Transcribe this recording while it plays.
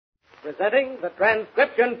presenting the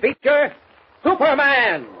transcription feature,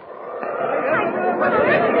 Superman.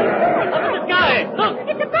 Up in the sky! Look!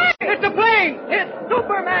 It's a bird! It's a plane! It's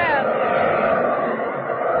Superman!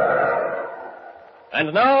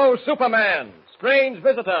 And now, Superman, strange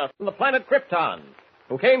visitor from the planet Krypton,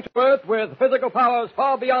 who came to Earth with physical powers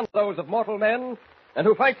far beyond those of mortal men, and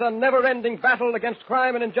who fights a never-ending battle against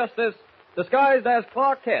crime and injustice, disguised as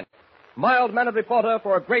Clark Kent, mild-mannered reporter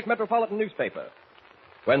for a great metropolitan newspaper.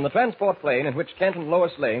 When the transport plane in which Kent and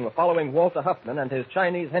Lois Lane were following Walter Huffman and his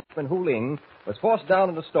Chinese henchman Hu Ling was forced down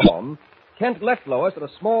in a storm, Kent left Lois at a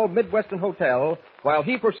small Midwestern hotel while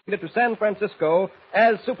he proceeded to San Francisco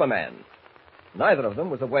as Superman. Neither of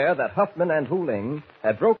them was aware that Huffman and Hu Ling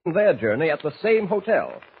had broken their journey at the same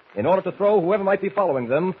hotel in order to throw whoever might be following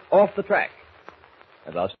them off the track.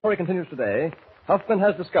 As our story continues today, Huffman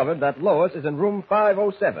has discovered that Lois is in room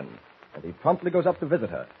 507, and he promptly goes up to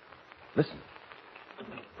visit her. Listen.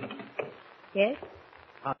 Yes?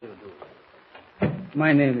 How do you do?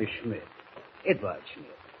 My name is Schmidt. Edward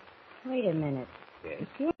Schmidt. Wait a minute. Yes? If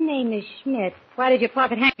your name is Schmidt, why did your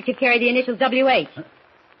pocket handkerchief carry the initials W.H.?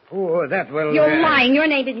 Oh, that will... You're lying. Your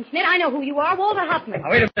name isn't Schmidt. I know who you are. Walter Huffman. Now,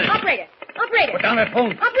 wait a minute. Operator. Operator. Put down that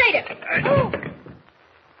phone. Operator. Oh.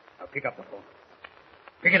 Now, pick up the phone.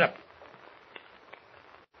 Pick it up.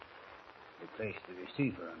 Replace the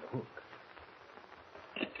receiver on the hook.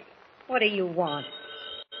 What do you want?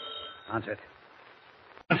 Answer it.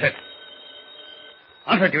 Answer it.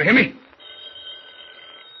 Answer it, do you hear me?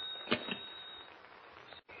 It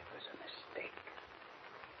was a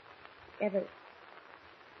mistake.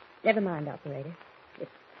 Never mind, operator. It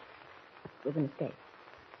was a mistake.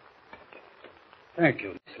 Thank you,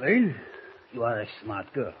 Miss Lane. You are a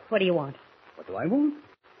smart girl. What do you want? What do I want?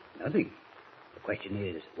 Nothing. The question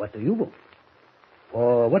is, what do you want?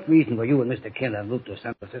 For what reason were you and Mr. Kent en route to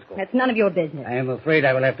San Francisco? That's none of your business. I am afraid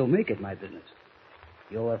I will have to make it my business.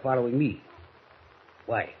 You are following me.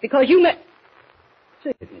 Why? Because you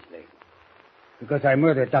Say it, Miss Lane. Because I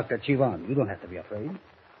murdered Dr. Chivan. You don't have to be afraid.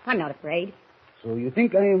 I'm not afraid. So you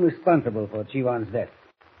think I am responsible for Chivan's death?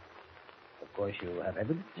 Of course you have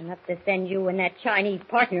evidence. Enough to send you and that Chinese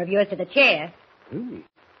partner of yours to the chair. Really?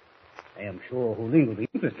 I am sure Hu Ling will be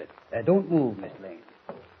interested. Don't move, Miss Lane.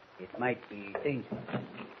 It might be dangerous.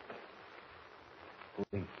 Hu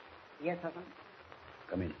Ling. Yes, Huffman?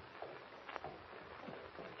 Come in.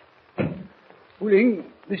 Hu Ling,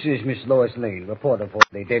 this is Miss Lois Lane, reporter for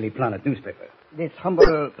the Daily Planet newspaper. This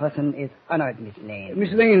humble person is honored, Miss Lane.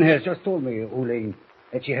 Miss Lane has just told me, Hu Ling,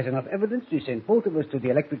 that she has enough evidence to send both of us to the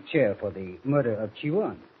electric chair for the murder of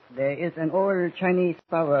Chiwan. There is an old Chinese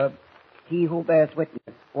proverb, he who bears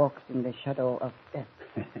witness walks in the shadow of death.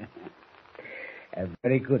 A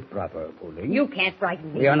very good proverb, Hu Ling. You can't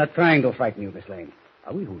frighten me. We are not trying to frighten you, Miss Lane.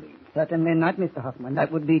 Are we, Hu Ling? Certainly not, Mr. Hoffman.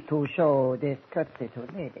 That would be to show discourtesy to a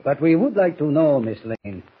lady. But we would like to know, Miss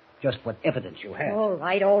Lane, just what evidence you have. All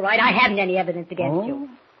right. I haven't any evidence against you.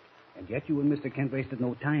 And yet you and Mr. Kent wasted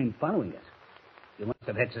no time following us. You must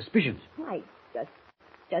have had suspicions. I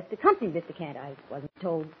just accompanied Mr. Kent. I wasn't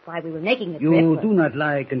told why we were making the trip. You do not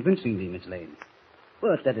lie convincingly, Miss Lane.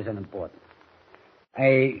 But that is unimportant.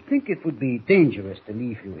 I think it would be dangerous to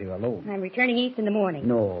leave you here alone. I'm returning east in the morning.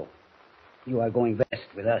 No. You are going west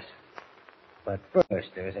with us. But first,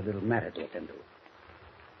 there is a little matter to attend to.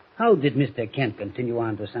 How did Mr. Kent continue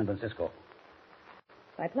on to San Francisco?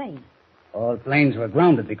 By plane. All planes were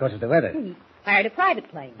grounded because of the weather. He hired a private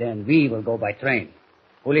plane. Then we will go by train.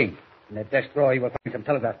 Hu Ling, in that desk drawer you will find some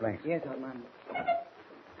telegraph blanks. Yes, Hoffman.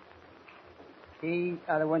 These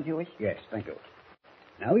are the ones you wish? Yes, thank you.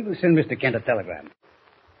 Now we will send Mr. Kent a telegram.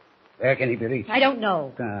 Where can he be reached? I don't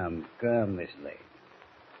know. Come, Miss Lane.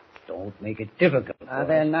 Don't make it difficult. Are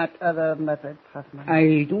there not other methods, Hoffman?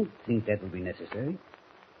 I don't think that will be necessary.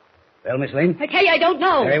 Well, Miss Lane? I tell you, I don't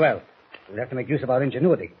know. Very well. We'll have to make use of our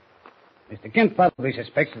ingenuity. Mr. Kent probably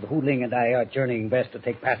suspects that Hu Ling and I are journeying west to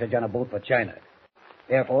take passage on a boat for China.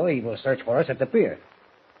 Therefore, he will search for us at the pier.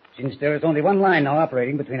 Since there is only one line now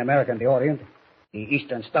operating between America and the Orient, the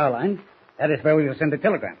Eastern Star Line, that is where we will send the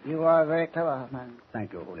telegram. You are very clever, Hoffman.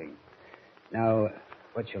 Thank you, Hu Ling. Now,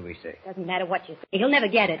 what shall we say? Doesn't matter what you say. He'll never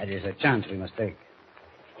get it. That is a chance we must take.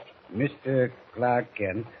 Mr. Clark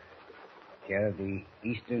Kent, care of the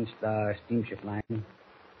Eastern Star Steamship Line,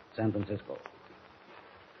 San Francisco.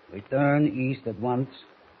 Return east at once.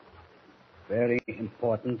 Very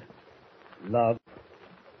important. Love,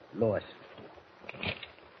 Lois.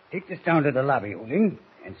 Take this down to the lobby, Hu Ling,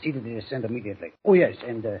 and see that it is sent immediately. Oh, yes,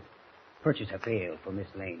 and purchase a veil for Miss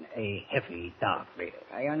Lane. A heavy, dark veil.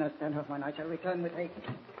 I understand, Hoffman. I shall return with haste.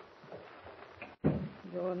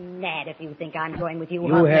 You're mad if you think I'm going with you,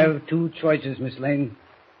 You Hoffman. have two choices, Miss Lane.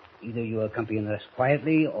 Either you accompany us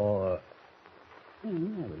quietly or... I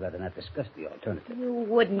would rather not discuss the alternative. You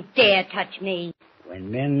wouldn't dare touch me.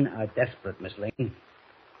 When men are desperate, Miss Lane,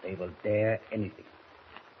 they will dare anything.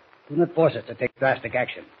 Do not force us to take drastic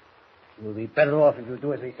action. You will be better off if you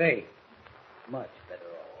do as we say. Much better off.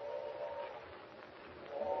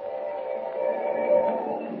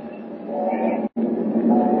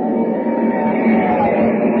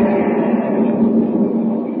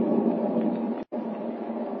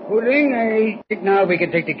 Ling, I think now we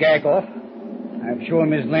can take the gag off. I'm sure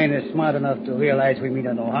Miss Lane is smart enough to realize we mean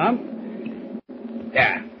her no harm.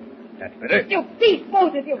 There. That's better. You thief,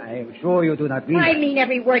 both of you. I am sure you do not mean I that. mean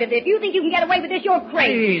every word of it. If you think you can get away with this, you're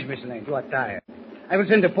crazy. Please, Miss Lane, you are tired. I will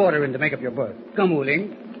send the porter in to make up your berth. Come, Wu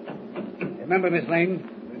Ling. Remember, Miss Lane,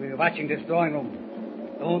 we'll be watching this drawing room.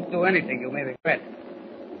 Don't do anything you may regret.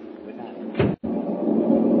 Good night.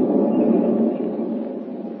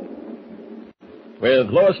 With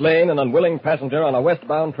Lois Lane, an unwilling passenger on a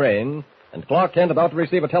westbound train, and Clark Kent about to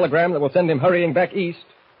receive a telegram that will send him hurrying back east,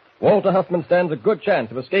 Walter Huffman stands a good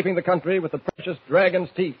chance of escaping the country with the precious dragon's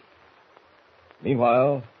teeth.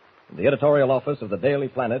 Meanwhile, in the editorial office of the Daily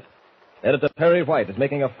Planet, Editor Perry White is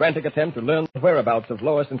making a frantic attempt to learn the whereabouts of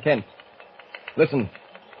Lois and Kent. Listen.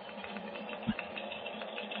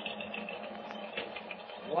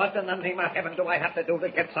 What in the name of heaven do I have to do to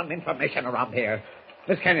get some information around here?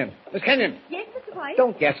 Miss Kenyon! Miss Kenyon! Yes, Mr. White?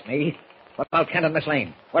 Don't guess me. What about Kent and Miss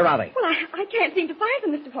Lane? Where are they? Well, I can't seem to find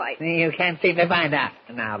them, Mr. White. You can't seem to find out.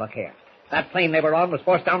 Now, look here. That plane they were on was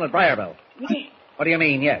forced down at Briarville. Yes. What do you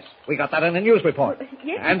mean, yes? We got that in the news report.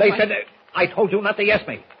 Yes, And Mr. they White. said... I told you not to yes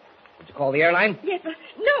me. Did you call the airline? Yes,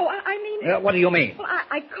 no, I mean... What do you mean? Well,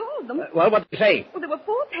 I called them. Well, what did you say? Well, there were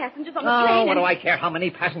 4 passengers on the plane. Oh, what do and- I care how many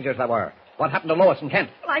passengers there were? What happened to Lois and Kent?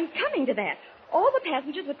 Well, I'm coming to that. All the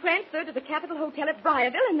passengers were transferred to the Capitol Hotel at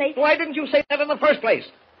Briarville, and they... Why didn't you say that in the first place?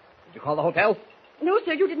 Did you call the hotel? No,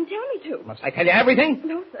 sir, you didn't tell me to. Must I tell you everything?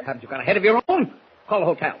 No, sir. Haven't you got a head of your own? Call the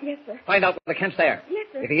hotel. Yes, sir. Find out whether Kent's there. Yes,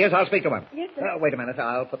 sir. If he is, I'll speak to him. Yes, sir. Wait a minute.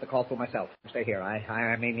 I'll put the call through myself. Stay here.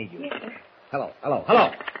 I may need you. Yes, sir.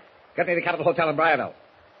 Hello. Get me the Capitol Hotel in Briarville.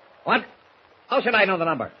 What? How should I know the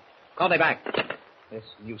number? Call me back. This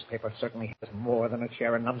newspaper certainly has more than its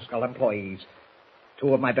share of numbskull employees.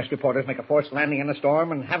 2 of my best reporters make a forced landing in a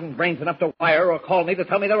storm and haven't brains enough to wire or call me to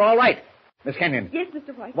tell me they're all right. Miss Kenyon. Yes,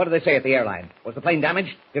 Mr. White. What did they say at the airline? Was the plane damaged?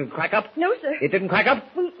 Did it crack up? No, sir. It didn't crack up?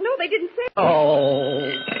 Well, no, they didn't say... Oh.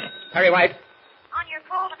 Harry White. On your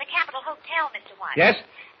call to the Capitol Hotel, Mr. White. Yes?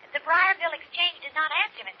 The Briarville Exchange did not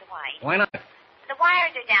answer, Mr. White. Why not? The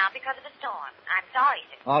wires are down because of the storm. I'm sorry,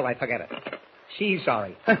 sir. All right, forget it. She's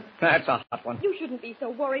sorry. That's a hot one. You shouldn't be so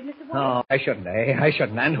worried, Mr. White. Oh, I shouldn't, eh? I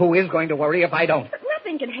shouldn't. And who is going to worry if I don't? But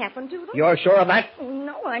nothing can happen to them. You're sure of that? Oh,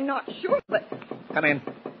 no, I'm not sure, but... Come in.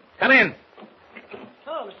 Come in.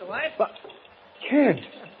 Hello, Mr. White. What? Kent.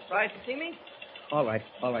 Surprised to see me? All right,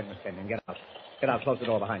 Miss Kenyon. Get out. Get out. Close the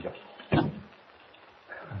door behind you.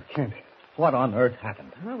 Kent, what on earth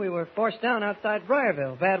happened? Well, we were forced down outside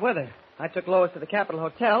Briarville. Bad weather. I took Lois to the Capitol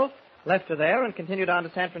Hotel, left her there, and continued on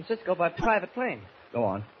to San Francisco by private plane. Go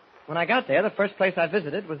on. When I got there, the first place I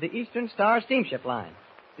visited was the Eastern Star Steamship Line,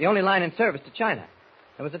 the only line in service to China.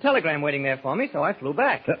 There was a telegram waiting there for me, so I flew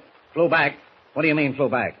back. Flew back? What do you mean, flew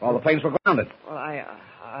back? All the planes were grounded. Well,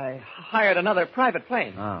 I hired another private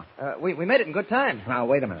plane. Ah. We made it in good time. Now,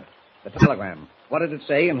 wait a minute. The telegram. What did it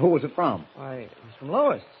say, and who was it from? Why, it was from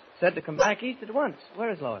Lois. Said to come back east at once.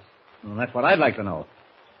 Where is Lois? Well, that's what I'd like to know.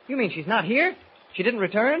 You mean she's not here? She didn't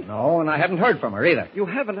return? No, and I haven't heard from her either. You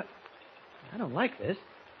haven't... I don't like this.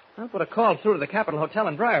 I'll put a call through to the Capitol Hotel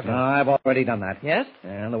in Briarville. No, I've already done that. Yes?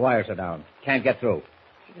 And the wires are down. Can't get through.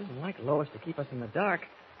 She doesn't like Lois to keep us in the dark.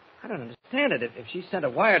 I don't understand it. If she sent a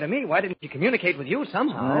wire to me, why didn't she communicate with you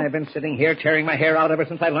somehow? I've been sitting here tearing my hair out ever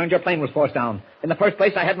since I learned your plane was forced down. In the first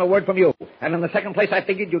place, I had no word from you. And in the second place, I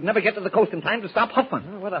figured you'd never get to the coast in time to stop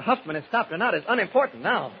Huffman. Well, whether Huffman is stopped or not is unimportant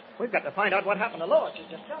now. We've got to find out what happened to Lois. She's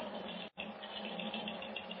just got...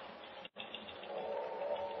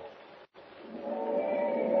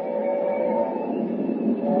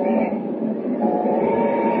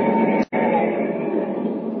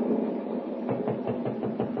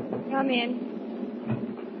 Come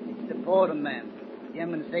in. It's the porter, ma'am.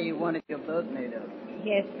 Gentlemen say you wanted your berth made up.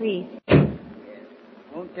 Yes, please. Yes.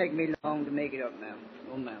 Won't take me long to make it up, ma'am.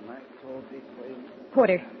 No, ma'am. I told this way.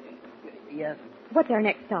 Porter, Yes, what's our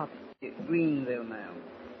next stop? Greenville, ma'am.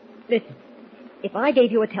 Listen, if I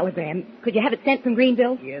gave you a telegram, could you have it sent from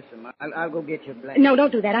Greenville? Yes, ma'am. I'll go get your blanket. No,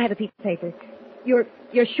 don't do that. I have a piece of paper. You're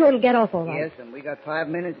sure it'll get off all right? Yes, ma'am. We got 5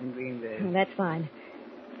 minutes in Greenville. Oh, that's fine.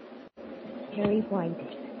 Harry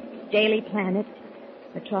White, Daily Planet,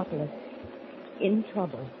 Metropolis. In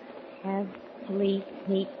trouble. Have police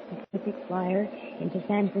meet Pacific Flyer into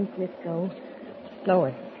San Francisco.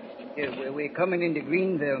 Lois. Yeah, we're coming into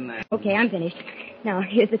Greenville now. Okay, I'm finished. Now,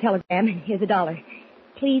 here's the telegram and here's $1.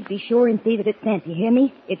 Please be sure and see that it's sent. You hear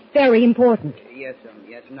me? It's very important. Yes,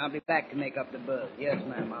 and I'll be back to make up the bill. Yes,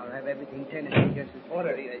 ma'am. I'll have everything tended just as...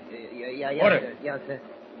 Order. Yeah, Order. sir. Yes, sir.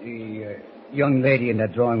 The young lady in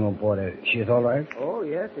that drawing room, Porter, she is all right? Oh,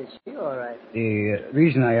 yes, is she all right? The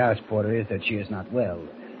reason I asked, Porter, is that she is not well.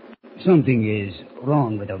 Something is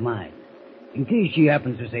wrong with her mind. In case she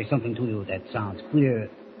happens to say something to you that sounds queer,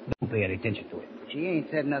 don't pay any attention to it. She ain't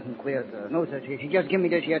said nothing queer, sir. No, sir. She just gave me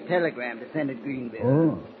this here telegram to send to Greenville.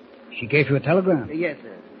 Oh, she gave you a telegram? Yes,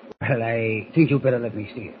 sir. Well, I think you better let me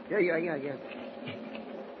see it. Yeah.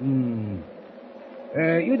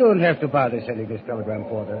 You don't have to bother sending this telegram,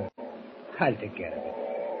 Porter. I'll take care of it.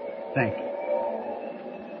 Thank you.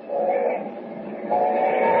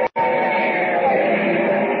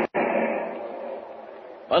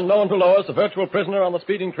 Unknown to Lois, a virtual prisoner on the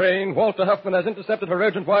speeding train, Walter Huffman has intercepted her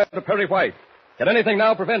urgent wire to Perry White. Can anything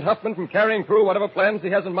now prevent Huffman from carrying through whatever plans he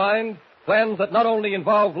has in mind? Plans that not only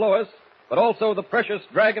involve Lois, but also the precious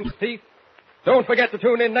dragon's teeth? Don't forget to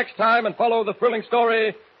tune in next time and follow the thrilling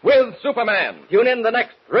story with Superman. Tune in the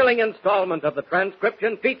next thrilling installment of the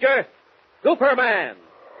transcription feature, Superman.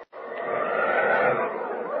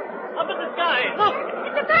 Up in the sky. Look!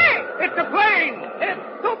 It's a bird! It's a plane! It's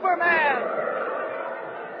Superman!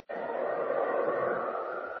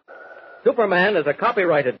 Superman is a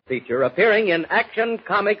copyrighted feature appearing in Action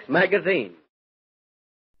Comics magazine.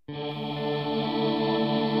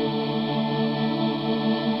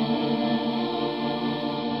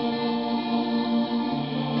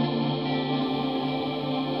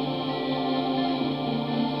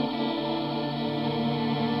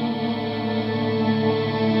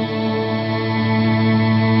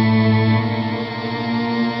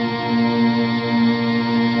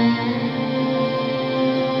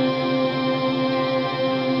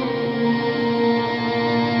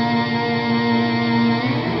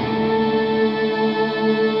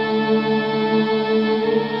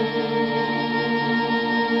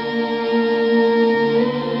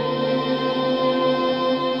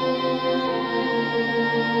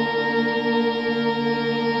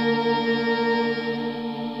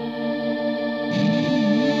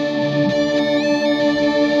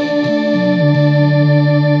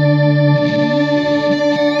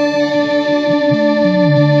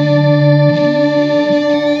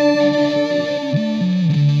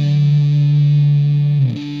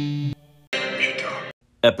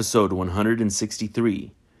 Episode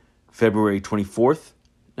 163, February 24th,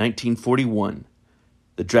 1941.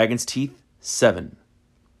 The Dragon's Teeth 7.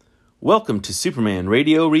 Welcome to Superman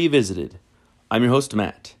Radio Revisited. I'm your host,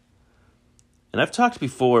 Matt. And I've talked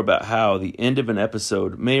before about how the end of an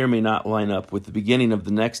episode may or may not line up with the beginning of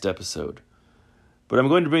the next episode. But I'm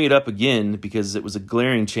going to bring it up again because it was a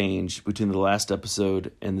glaring change between the last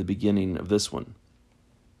episode and the beginning of this one.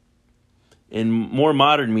 In more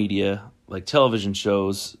modern media, like television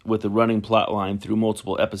shows with a running plot line through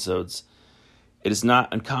multiple episodes, it is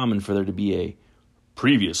not uncommon for there to be a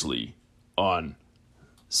previously on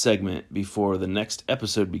segment before the next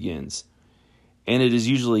episode begins. And it is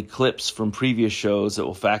usually clips from previous shows that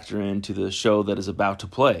will factor into the show that is about to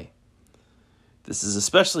play. This is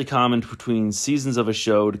especially common between seasons of a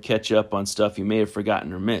show to catch up on stuff you may have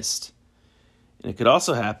forgotten or missed. And it could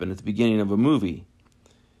also happen at the beginning of a movie.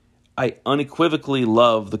 I unequivocally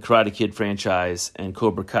love the Karate Kid franchise and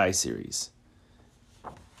Cobra Kai series.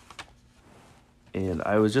 And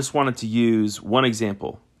I just wanted to use one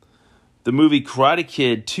example. The movie Karate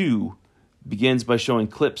Kid 2 begins by showing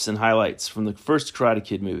clips and highlights from the first Karate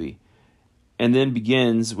Kid movie, and then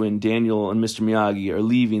begins when Daniel and Mr. Miyagi are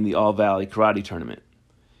leaving the All Valley Karate Tournament.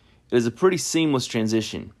 It is a pretty seamless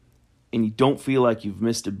transition, and you don't feel like you've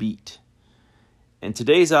missed a beat. And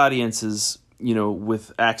today's audiences,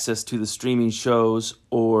 with access to the streaming shows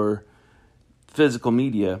or physical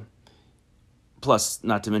media, plus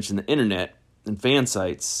not to mention the internet and fan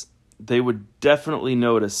sites, they would definitely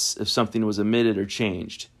notice if something was omitted or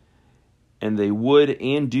changed. And they would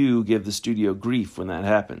and do give the studio grief when that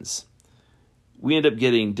happens. We end up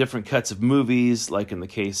getting different cuts of movies, like in the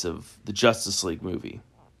case of the Justice League movie.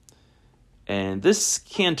 And this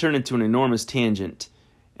can turn into an enormous tangent,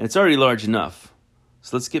 and it's already large enough.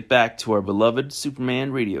 So let's get back to our beloved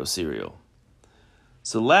Superman radio serial.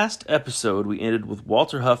 So last episode, we ended with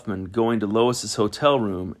Walter Huffman going to Lois's hotel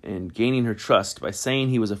room and gaining her trust by saying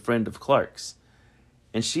he was a friend of Clark's.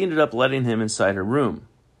 And she ended up letting him inside her room.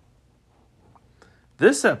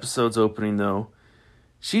 This episode's opening, though,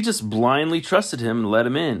 she just blindly trusted him and let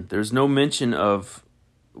him in. There's no mention of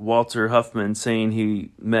Walter Huffman saying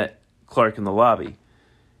he met Clark in the lobby.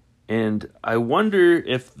 And I wonder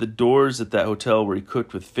if the doors at that hotel were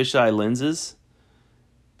equipped with fisheye lenses,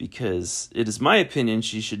 because it is my opinion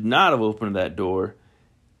she should not have opened that door,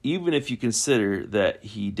 even if you consider that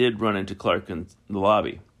he did run into Clark in the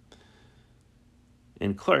lobby.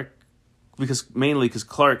 And mainly because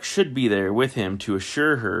Clark should be there with him to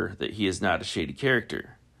assure her that he is not a shady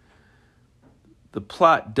character. The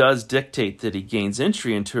plot does dictate that he gains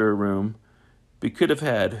entry into her room, but could have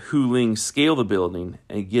had Hu Ling scale the building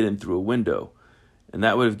and get in through a window, and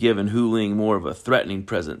that would have given Hu Ling more of a threatening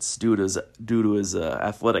presence due to his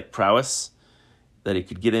athletic prowess, that he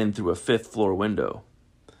could get in through a fifth-floor window.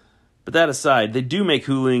 But that aside, they do make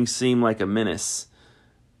Hu Ling seem like a menace,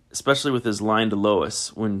 especially with his line to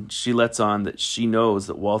Lois when she lets on that she knows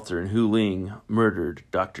that Walter and Hu Ling murdered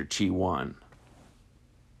Dr. Chi Wan.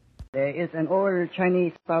 There is an old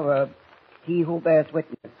Chinese proverb, he who bears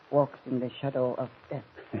witness walks in the shadow of death.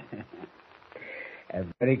 A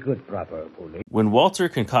very good proverb, Uli. When Walter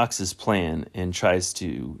concocts his plan and tries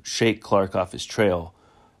to shake Clark off his trail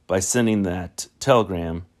by sending that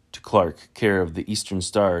telegram to Clark, care of the Eastern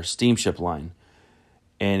Star steamship line,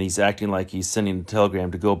 and he's acting like he's sending a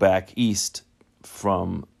telegram to go back east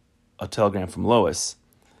from a telegram from Lois,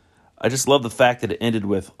 I just love the fact that it ended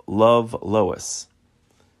with "Love, Lois."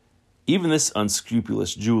 Even this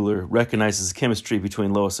unscrupulous jeweler recognizes chemistry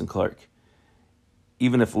between Lois and Clark,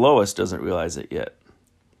 even if Lois doesn't realize it yet.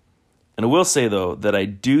 And I will say, though, that I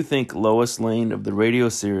do think Lois Lane of the radio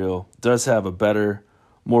serial does have a better,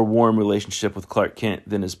 more warm relationship with Clark Kent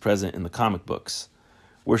than is present in the comic books,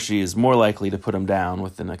 where she is more likely to put him down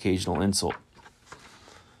with an occasional insult.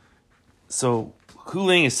 So Hu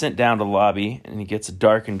Ling is sent down to the lobby, and he gets a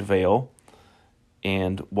darkened veil,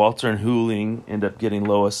 and Walter and Hu Ling end up getting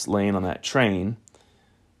Lois Lane on that train,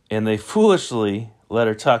 and they foolishly let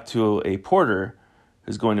her talk to a porter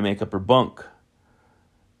who's going to make up her bunk.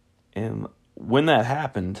 And when that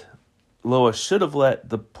happened, Lois should have let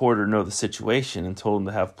the porter know the situation and told him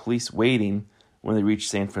to have police waiting when they reached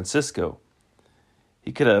San Francisco.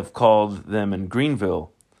 He could have called them in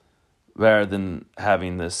Greenville rather than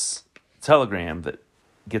having this telegram that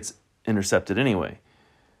gets intercepted anyway.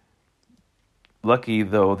 Lucky,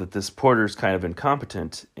 though, that this porter's kind of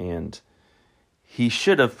incompetent, and he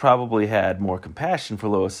should have probably had more compassion for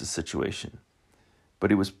Lois's situation. But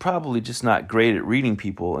he was probably just not great at reading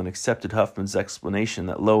people and accepted Huffman's explanation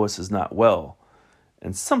that Lois is not well,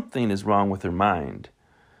 and something is wrong with her mind.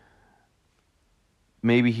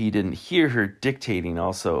 Maybe he didn't hear her dictating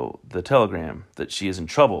also the telegram that she is in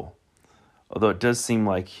trouble, although it does seem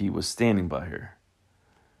like he was standing by her.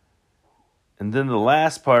 And then the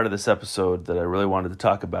last part of this episode that I really wanted to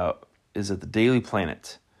talk about is at the Daily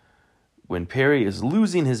Planet, when Perry is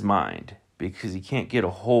losing his mind because he can't get a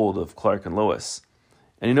hold of Clark and Lois,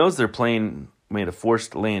 and he knows their plane made a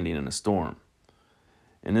forced landing in a storm.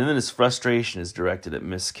 And then his frustration is directed at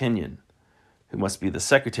Miss Kenyon, who must be the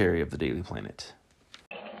secretary of the Daily Planet.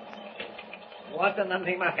 What in the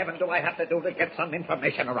name of heaven do I have to do to get some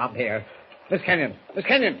information around here? Miss Kenyon! Miss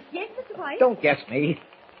Kenyon! Yes, Mr. White? Don't guess me.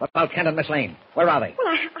 What about Kent and Miss Lane? Where are they? Well,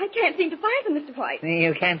 I can't seem to find them, Mr. White.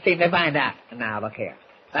 You can't seem to find out. Now, look here.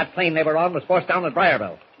 That plane they were on was forced down at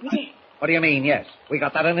Briarville. Yes. What do you mean, yes? We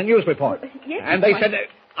got that in the news report. Yes, and Mr. they White. said,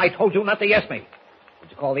 I told you not to yes me.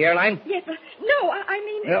 Did you call the airline? Yes, no, I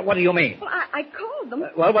mean... What do you mean? Well, I called them.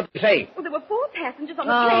 Well, what did you say? Well, there were 4 passengers on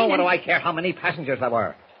the Oh, plane. what do I care how many passengers there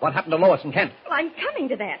were? What happened to Lois and Kent? Well, I'm coming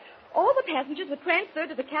to that. All the passengers were transferred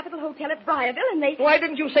to the Capitol Hotel at Briarville, and they... Why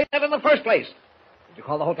didn't you say that in the first place? Did you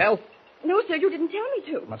call the hotel? No, sir, you didn't tell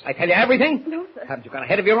me to. Must I tell you everything? No, sir. Haven't you got a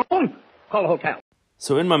head of your own? Call the hotel.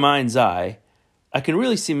 So in my mind's eye, I can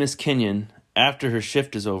really see Miss Kenyon, after her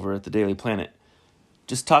shift is over at the Daily Planet,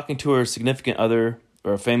 just talking to her significant other,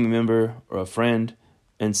 or a family member, or a friend,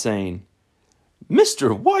 and saying,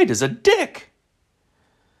 "Mr. White is a dick!"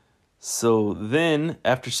 So then,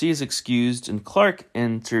 after she is excused and Clark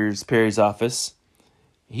enters Perry's office,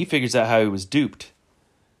 he figures out how he was duped.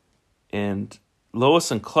 And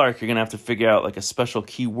Lois and Clark are going to have to figure out like a special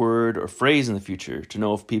keyword or phrase in the future to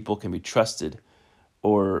know if people can be trusted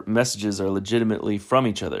or messages are legitimately from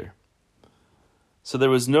each other. So there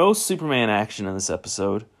was no Superman action in this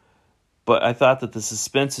episode, but I thought that the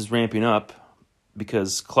suspense is ramping up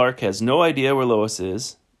because Clark has no idea where Lois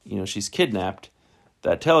is. You know, she's kidnapped.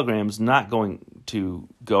 That telegram's not going to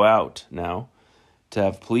go out now to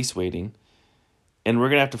have police waiting. And we're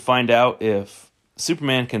going to have to find out if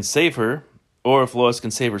Superman can save her or if Lois can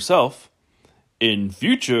save herself in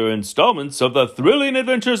future installments of The Thrilling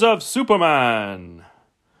Adventures of Superman.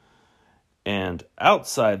 And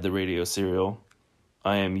outside the radio serial,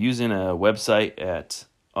 I am using a website at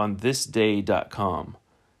onthisday.com,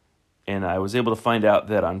 and I was able to find out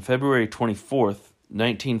that on February 24th,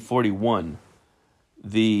 1941,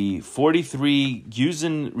 the 43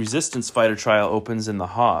 Gusen resistance fighter trial opens in The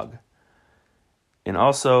Hague. And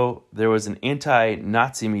also, there was an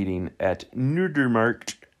anti-Nazi meeting at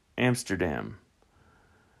Neudermarkt, Amsterdam.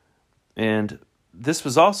 And this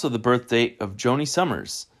was also the birth date of Joni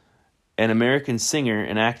Summers, an American singer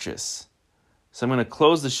and actress. So I'm going to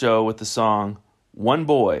close the show with the song One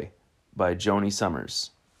Boy by Joni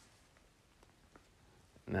Summers.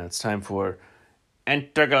 Now it's time for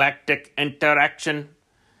Intergalactic Interaction.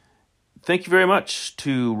 Thank you very much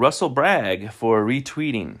to Russell Bragg for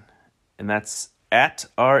retweeting. And that's at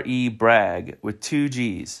R.E. Bragg with 2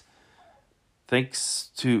 G's.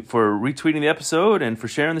 Thanks for retweeting the episode and for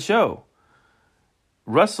sharing the show.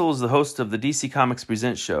 Russell is the host of the DC Comics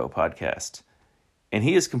Presents Show podcast, and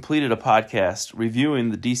he has completed a podcast reviewing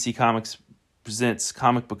the DC Comics Presents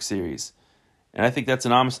comic book series. And I think that's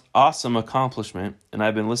an awesome accomplishment, and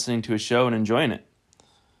I've been listening to his show and enjoying it.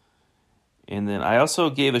 And then I also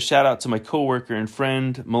gave a shout out to my coworker and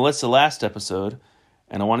friend Melissa last episode,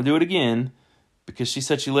 and I want to do it again because she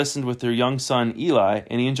said she listened with her young son Eli,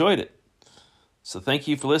 and he enjoyed it. So thank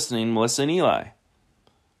you for listening, Melissa and Eli.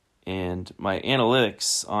 And my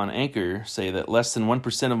analytics on Anchor say that less than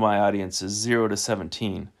 1% of my audience is 0 to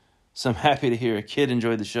 17. So I'm happy to hear a kid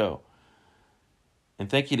enjoyed the show. And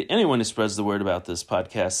thank you to anyone who spreads the word about this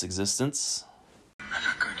podcast's existence. I'm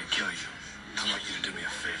not going to kill you. I want you to do me a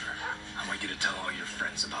favor. I want you to tell all your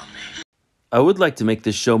friends about me. I would like to make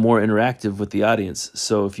this show more interactive with the audience.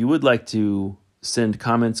 So if you would like to send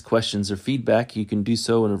comments, questions, or feedback, you can do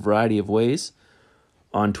so in a variety of ways.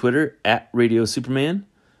 On Twitter, at Radio Superman.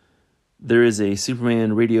 There is a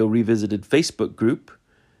Superman Radio Revisited Facebook group,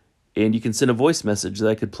 and you can send a voice message that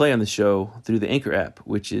I could play on the show through the Anchor app,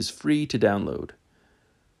 which is free to download.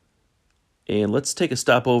 And let's take a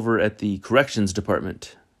stop over at the corrections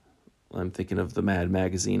department. I'm thinking of the Mad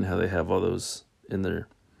Magazine, how they have all those in their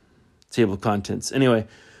table of contents. Anyway,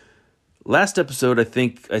 last episode, in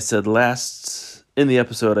the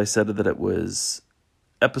episode I said that it was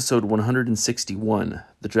episode 161,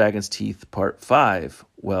 The Dragon's Teeth, Part 5.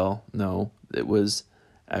 Well, no, it was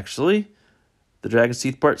actually The Dragon's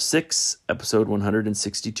Teeth, Part 6, episode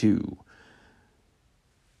 162.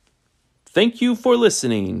 Thank you for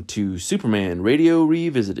listening to Superman Radio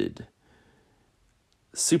Revisited.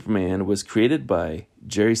 Superman was created by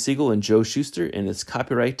Jerry Siegel and Joe Shuster, and is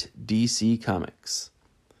copyright DC Comics.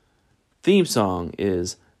 Theme song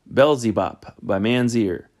is Beelzebub by Man's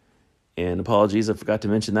Ear. And apologies, I forgot to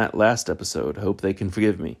mention that last episode. Hope they can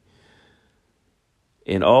forgive me.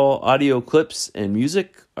 And all audio clips and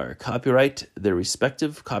music are copyright their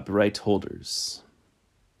respective copyright holders.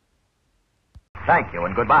 Thank you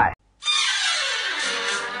and goodbye.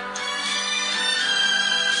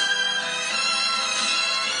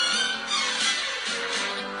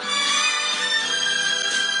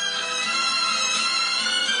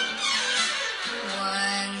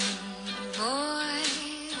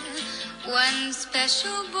 One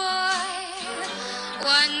special boy,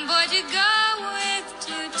 one boy to go with,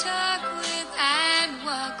 to talk with and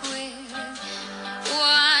walk with.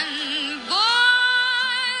 One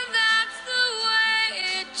boy, that's the way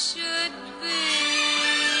it should be.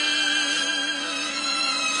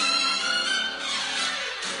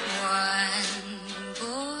 One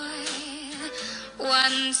boy,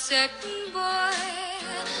 one certain boy,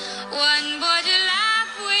 one boy to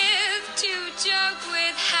laugh with, to joke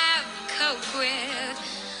with, have coke with.